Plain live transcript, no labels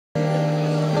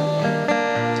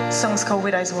song's called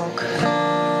Widow's Walk.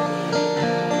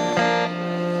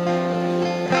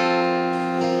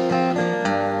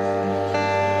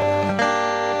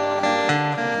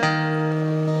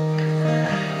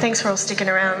 Thanks for all sticking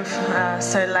around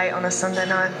so late on a Sunday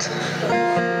night.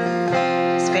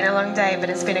 It's been a long day, but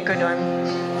it's been a good one.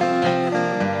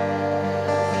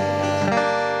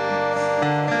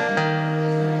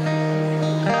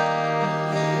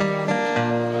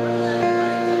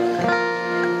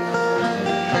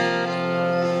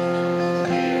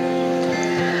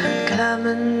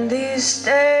 Climbing these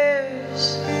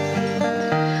stairs,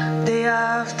 day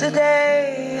after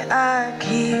day, I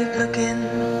keep looking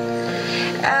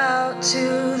out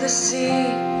to the sea.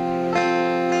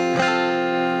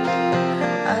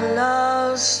 I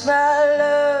lost my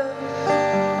love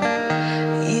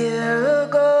a year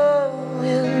ago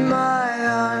in my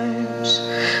arms.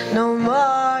 No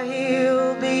more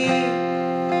he'll be.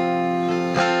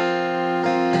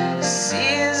 The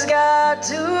seas got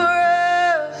too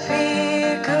rough,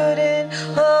 he couldn't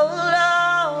hold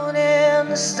on, and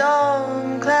the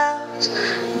storm clouds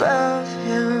above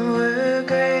him were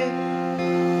grey.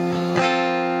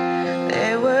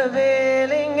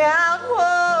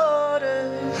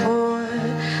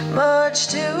 Much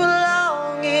too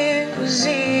long, it was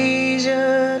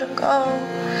easier to go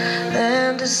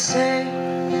than to stay.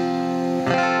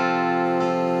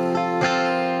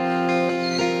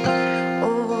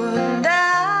 Oh, and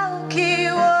I'll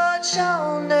keep watch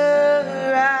on the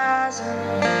horizon.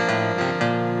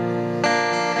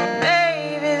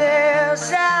 Maybe they'll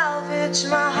salvage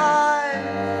my heart.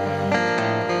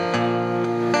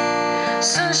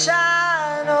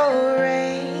 Sunshine or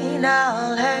rain,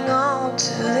 I'll hang on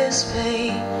to this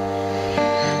pain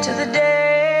till the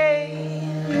day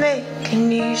make a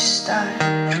new start.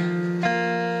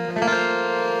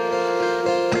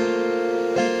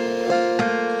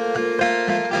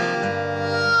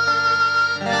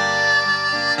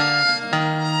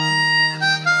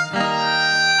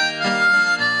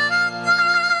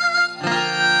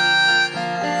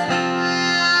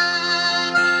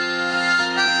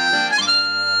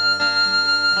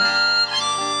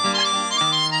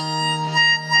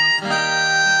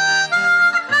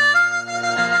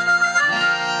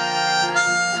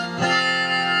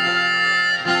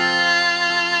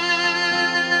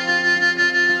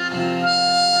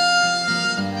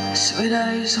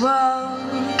 Widow's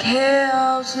walk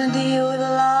helps me deal with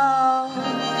loss,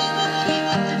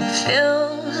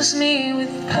 fills me with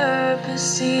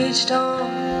purpose each dawn.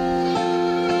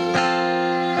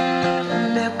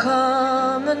 And there'll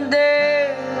come a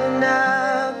day when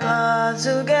our paths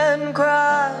again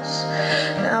cross.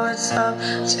 Now it's up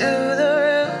to the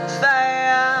roof I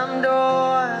am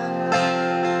drawn.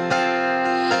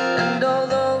 And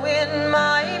although in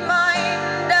my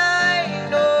mind I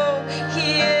know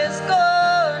he is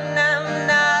gone, I'm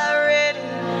not ready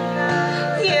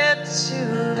yet to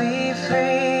be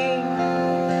free.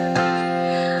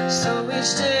 So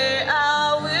each day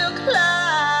I will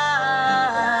climb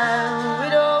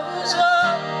Widow's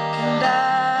Walk, and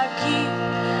I keep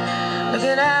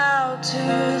looking out to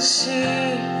the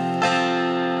sea.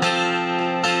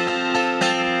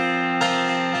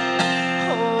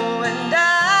 Oh, and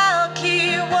I'll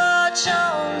keep watch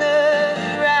on the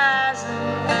horizon.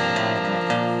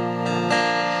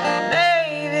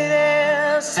 Maybe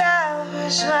they'll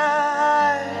salvage my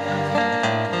heart.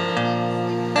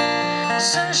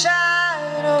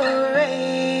 Sunshine or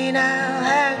rain, I'll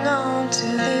hang on to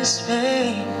this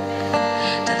pain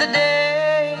till the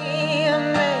day I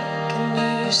make a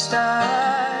new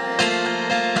start.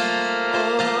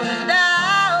 Oh, and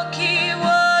I'll keep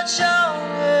watch on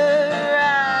the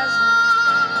horizon.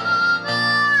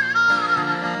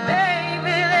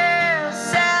 Maybe they'll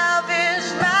salvage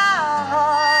my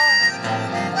heart.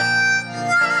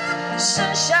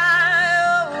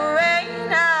 Sunshine or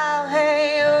rain, I'll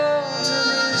hang on to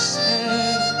this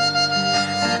pain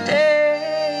till the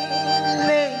day I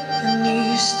make a new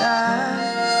start.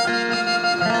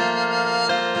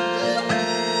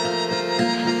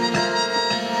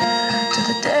 To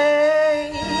the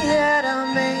day that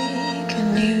I'll make a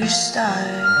new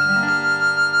start.